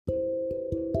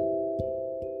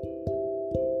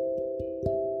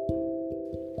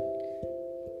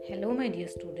my dear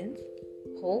students.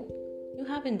 Hope you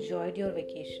have enjoyed your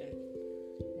vacation.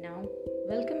 Now,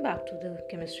 welcome back to the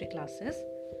chemistry classes.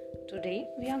 Today,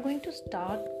 we are going to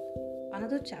start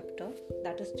another chapter,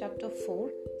 that is chapter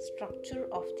 4, Structure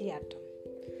of the Atom.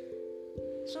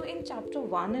 So, in chapter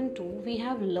 1 and 2, we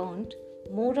have learned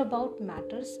more about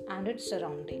matters and its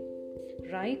surrounding,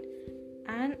 right?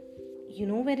 And you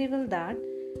know very well that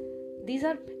these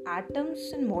are atoms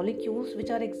and molecules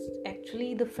which are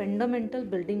actually the fundamental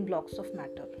building blocks of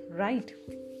matter, right?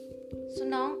 So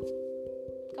now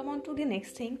come on to the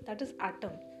next thing, that is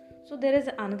atom. So there is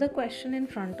another question in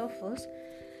front of us,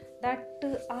 that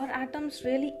are atoms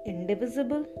really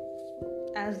indivisible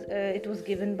as it was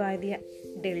given by the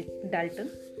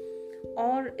Dalton,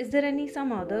 or is there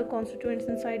some other constituents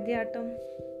inside the atom?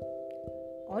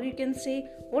 Or you can say,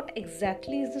 what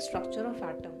exactly is the structure of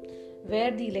atom?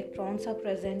 Where the electrons are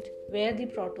present, where the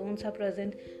protons are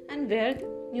present, and where the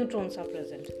neutrons are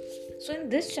present. So in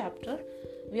this chapter,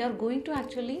 we are going to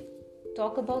actually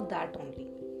talk about that only.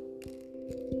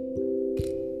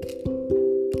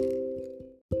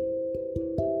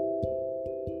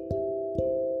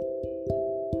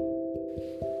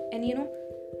 And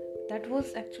that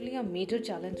was actually a major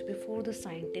challenge before the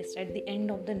scientists at the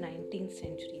end of the 19th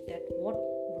century, that what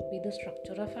would be the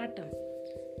structure of atom?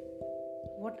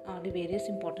 What are the various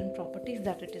important properties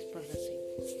that it is possessing?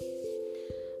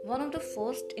 One of the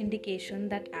first indication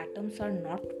that atoms are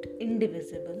not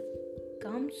indivisible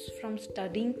comes from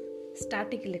studying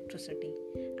static electricity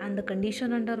and the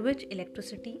condition under which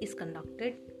electricity is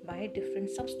conducted by a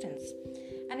different substance.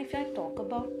 And if I talk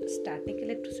about static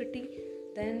electricity,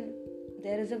 then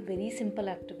there is a very simple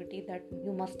activity that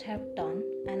you must have done,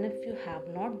 and if you have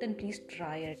not, then please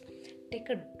try it. Take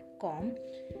a comb,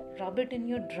 rub it in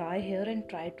your dry hair and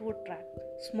try to attract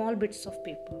small bits of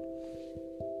paper.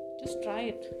 Just try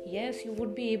it. Yes, you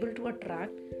would be able to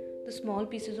attract the small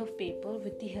pieces of paper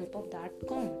with the help of that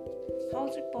comb. How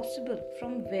is it possible?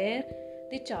 From where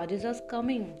the charges are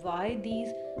coming? Why these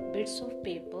bits of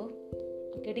paper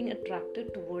are getting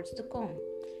attracted towards the comb?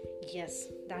 Yes,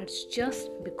 that's just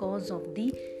because of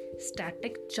the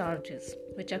static charges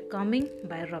which are coming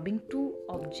by rubbing two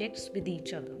objects with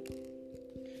each other.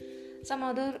 Some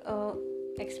other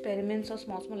experiments or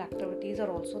small activities are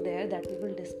also there that we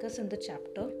will discuss in the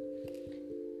chapter.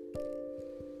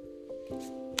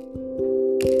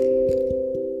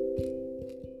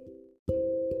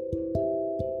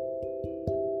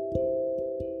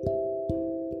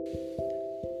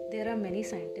 There are many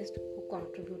scientists who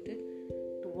contributed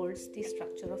towards the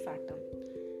structure of atom,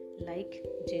 like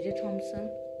J.J.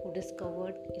 Thomson, who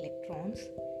discovered electrons,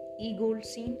 E.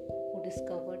 Goldstein, who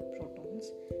discovered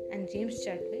protons, and James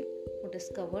Chadwick, who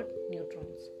discovered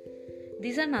neutrons.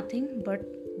 These are nothing but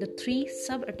the three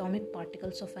subatomic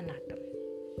particles of an atom.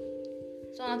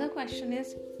 So another question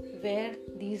is, where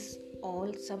these all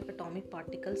subatomic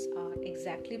particles are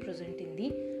exactly present in the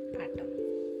atom.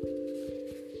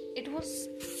 It was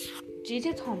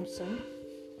J.J. Thomson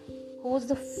who was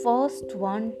the first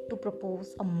one to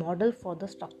propose a model for the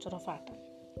structure of atom.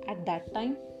 At that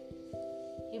time,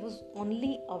 he was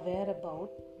only aware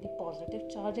about the positive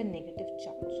charge and negative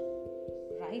charge,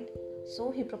 right?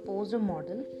 So he proposed a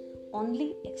model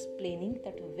only explaining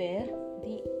that where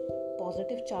the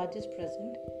positive charge is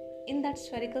present in that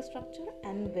spherical structure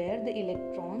and where the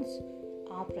electrons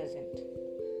are present.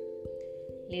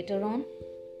 Later on,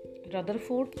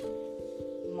 Rutherford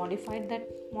modified that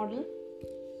model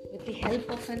with the help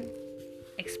of an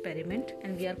experiment,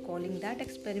 and we are calling that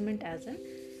experiment as an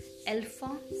alpha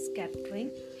scattering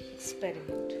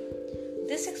experiment.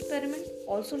 This experiment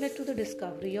also led to the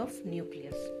discovery of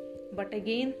nucleus, but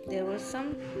again there were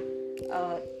some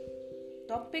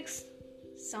topics,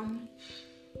 some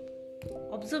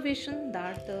observation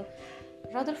that the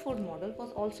Rutherford model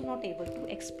was also not able to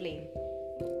explain.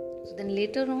 So then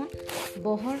later on,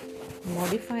 Bohr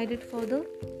modified it further,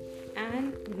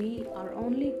 and we are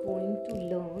only going to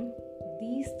learn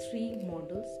these three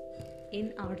models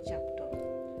in our chapter: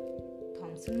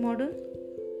 Thomson model,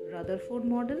 Rutherford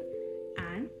model,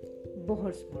 and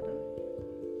Bohr's model.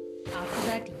 After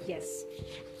that, yes,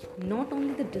 not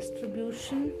only the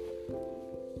distribution,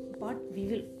 but we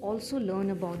will also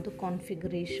learn about the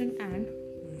configuration and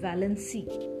valency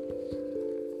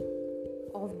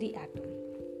of the atom.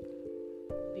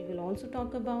 We will also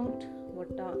talk about what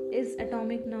is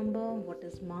atomic number, what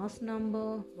is mass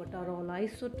number, what are all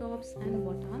isotopes, and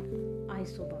what are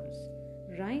isobars,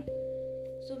 right?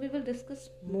 So we will discuss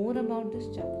more about this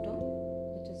chapter,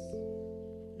 which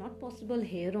is not possible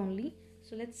here only.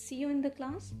 So let's see you in the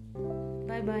class.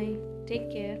 Bye bye.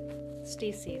 Take care.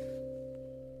 Stay safe.